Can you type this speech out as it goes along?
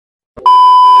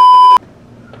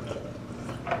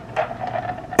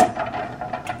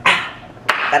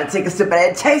Gotta take a sip of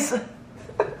that chaser.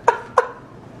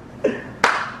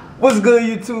 What's good,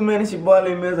 YouTube, man? It's your boy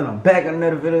Lee Mills, and I'm back on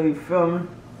another video, you feel me?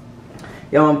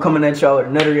 Yo, I'm coming at y'all with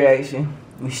another reaction.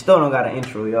 We still don't got an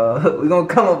intro, y'all. We gonna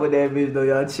come up with that bitch, though.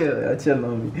 Y'all chill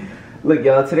on me. Look,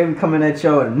 y'all, today we coming at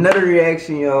y'all with another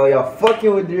reaction, y'all. Y'all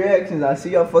fucking with the reactions. I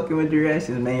see y'all fucking with the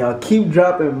reactions, man. Y'all keep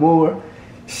dropping more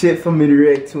shit for me to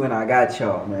react to, and I got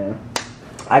y'all, man.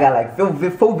 I got like 4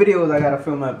 videos I gotta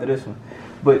film after this one.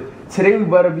 But today we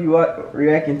about to be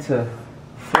reacting to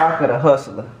Flakka the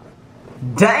Hustler.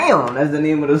 Damn, that's the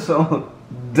name of the song.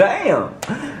 Damn.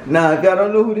 Now, if y'all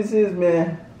don't know who this is,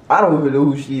 man, I don't even know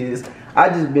who she is.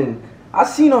 I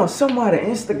seen on somebody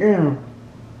Instagram,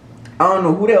 I don't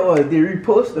know who that was, they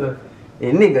reposted her.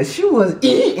 And nigga, she was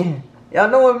eating. Y'all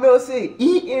know what Mel said?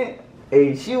 Eating?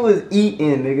 Hey, she was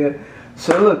eating, nigga.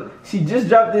 So look, she just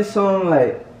dropped this song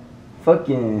like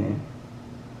fucking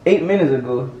 8 minutes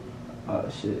ago. Oh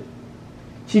shit.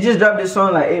 She just dropped this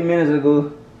song like 8 minutes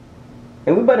ago.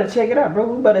 And we better check it out, bro.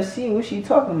 We better see what she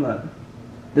talking about.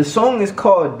 The song is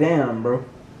called Damm, bro.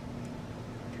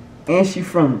 And she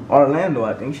from Orlando,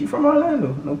 I think. She from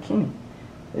Orlando. No kidding.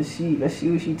 Let's see what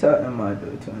she talking about,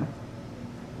 though, too.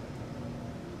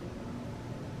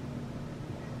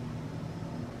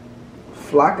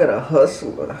 Flakka the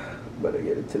Hustler. Better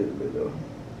get it to this video.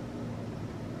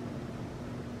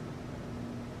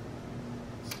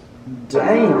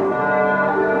 Damn.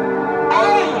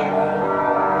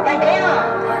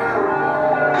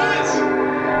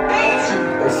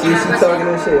 Let's see if she talking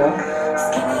that shit, y'all.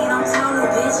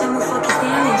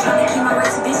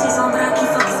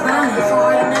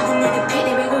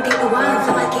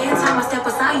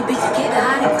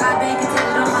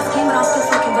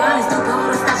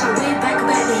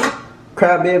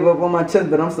 Cry baby up on my chest,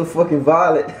 but I'm still fucking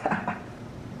violent.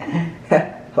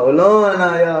 Hold on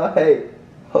now, y'all. Hey,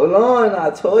 hold on. I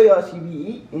told y'all she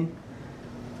be eating.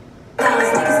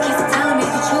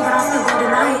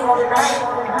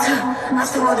 I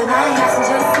still won't deny it.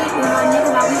 Just sit with my nigga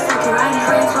while we fucking riding.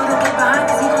 Friends told him get behind,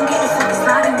 cause he gon' get the fucking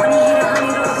sliding. When he hit 100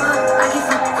 or above, I get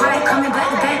fucking quiet, coming back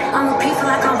to back. I'm a piece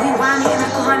like I'm rewinding, and I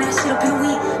go run that shit up in a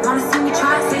week. Wanna see me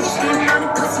try, said you standing on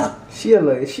the pussy. She a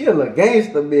little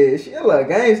gangster bitch. She a little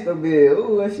gangster bitch.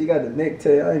 Ooh, and she got the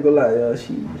necktie. I ain't gonna lie, y'all.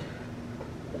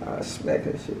 I smack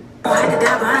her shit. Let's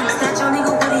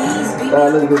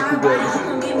go keep going.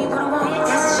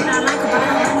 That's the shit I like about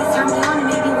her. When he turn me on and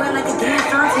make me wet like a damn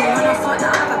fountain. When I fucked her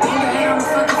up, I banged her head on the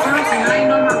fucking fountain. I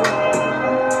ain't on my way.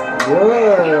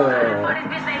 Yeah. For this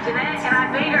bitch named Jeanette, and I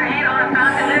banged her head on the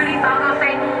fountain. Literally, so I'm gonna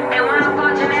say, and when I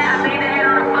fucked Jeanette, I banged her head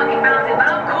on the fucking fountain. But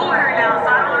I'm cool with her now, so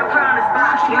I don't wanna put her on the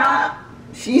spot, you know?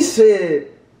 She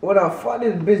said, when I fought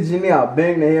this bitch Jeanette, I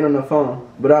banged her head on the phone,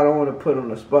 but I don't want to put her on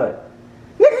the spot.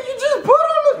 Nigga, you just put her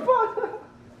on the spot.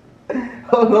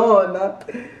 Hold on, now.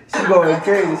 She going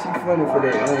crazy. She funny for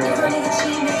that.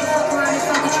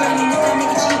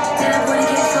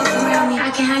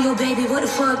 I can have your baby. What the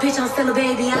fuck, bitch? I'm still a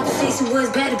baby. I can fix it was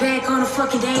back to back on a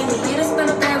fucking daily. Yeah, to spend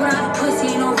a bag without a pussy,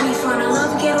 ain't no refund. I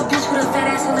love a ghetto bitch with a fat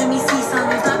ass, so let me see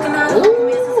something. Fucking out of the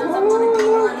mess, sometimes I wanna be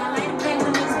one. I like to play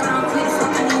with niggas, but I'm pretty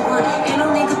fucking need one. Ain't no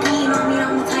nigga beating on me,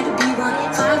 I'm the type to be one.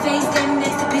 5'8" standing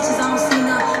next to bitches, I don't see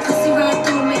none. Pussy ran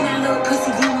through, man, that little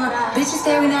pussy D1. Bitches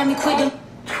staring at me, quit them.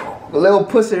 Little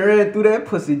pussy ran through that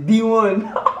pussy D1.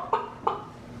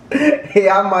 Hey,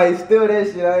 I might steal that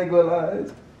shit, I ain't gonna lie.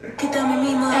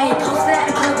 Hey, post that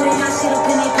the club with my shit up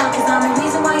in their pockets. I'm the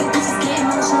reason why you bitches get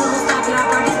emotional. Stop it. I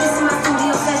brought this bitch in my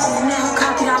studio sessions and now I'm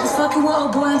cocky. I was fucking with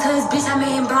old boy until his bitch I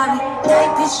made him body.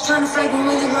 That bitch trying to fight but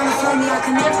really wanna fuck me. I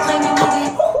can never claim me,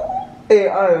 nigga. Hey,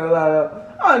 I ain't gonna lie.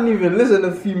 I don't even listen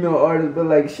to female artists, but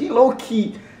like she low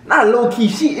key, not low key,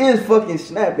 she is fucking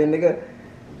snapping, nigga.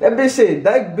 That bitch said,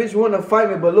 that bitch wanna fight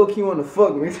me, but low key wanna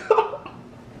fuck me.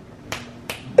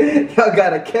 Y'all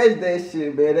gotta catch that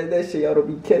shit, man. That shit y'all don't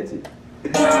be catching.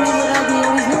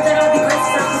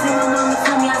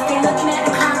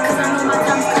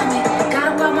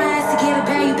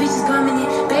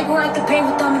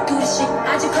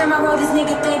 I just play my role, this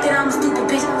nigga think that I'm a stupid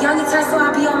bitch. Young and tight, so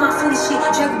I be on my foolish shit.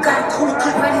 Draco got a cool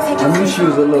clip, ready to take it. I knew she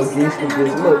was a little gangster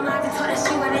bitch. Look.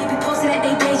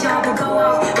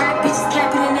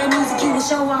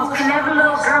 Show off. Never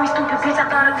little girl, stupid bitch, I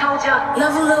thought I told ya.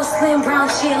 Love a little slim brown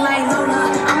shit like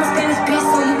Lola. I'm a Spanish bitch,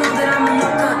 so you know that I'm a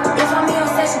loca. If I'm in your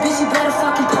session, bitch, you better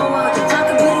fucking pull up.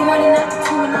 Flakka be the one and not the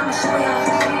two, and I'ma show ya.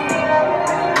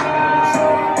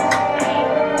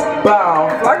 Bow.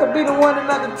 Flakka be the one and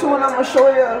not the two, and I'ma show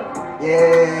ya.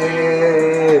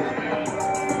 Yeah.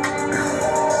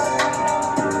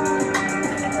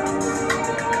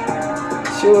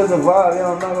 She was a vibe,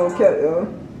 yo. I'm not gonna cap, yo.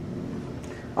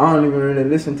 I don't even really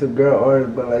listen to girl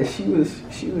artists, but like she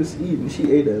was eating.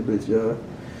 She ate that bitch, y'all.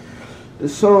 The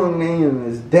song name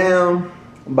is Damm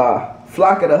by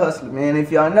Flakka the Hustler, man.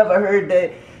 If y'all never heard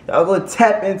that, y'all go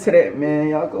tap into that, man.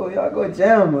 Y'all go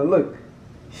jam her. Look,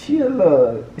 she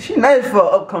nice for an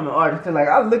upcoming artist. Like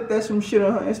I looked at some shit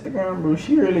on her Instagram, bro.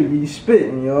 She really be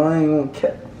spitting, y'all. I ain't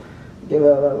gonna give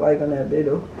her a like on that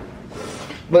video.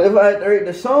 But if I had to rate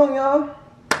the song, y'all,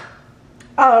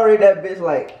 I'll rate that bitch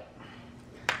like,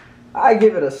 I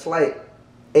give it a slight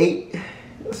 8.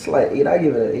 A slight 8. I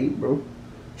give it an 8, bro.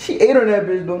 She ate on that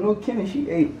bitch though, no kidding. She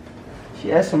ate. She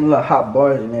had some little hot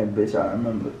bars in that bitch, I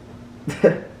remember.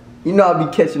 You know I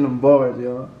be catching them bars,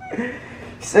 y'all.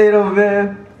 Say it over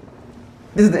there.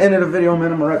 This is the end of the video,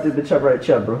 man. I'm gonna wrap this bitch up right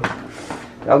here, bro.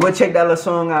 Y'all go check that little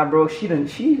song out, bro. I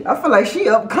feel like she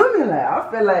upcoming. Like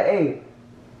I feel like, hey,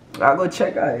 y'all go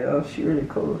check out, y'all. She really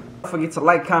cool. Don't forget to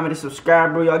like, comment, and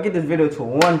subscribe, bro. Y'all get this video to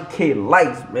 1K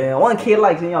likes, man. 1K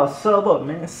likes and y'all sub up,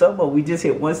 man. Sub up. We just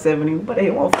hit 170. We better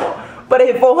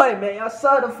hit 400, man. Y'all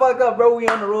sub the fuck up, bro. We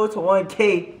on the road to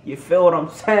 1K. You feel what I'm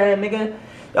saying, nigga?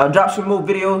 Y'all drop some more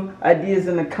video ideas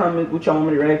in the comments, which y'all want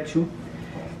me to react to.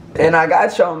 And I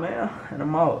got y'all, man. And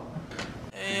I'm out.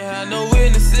 Ain't had no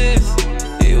witnesses.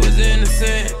 It was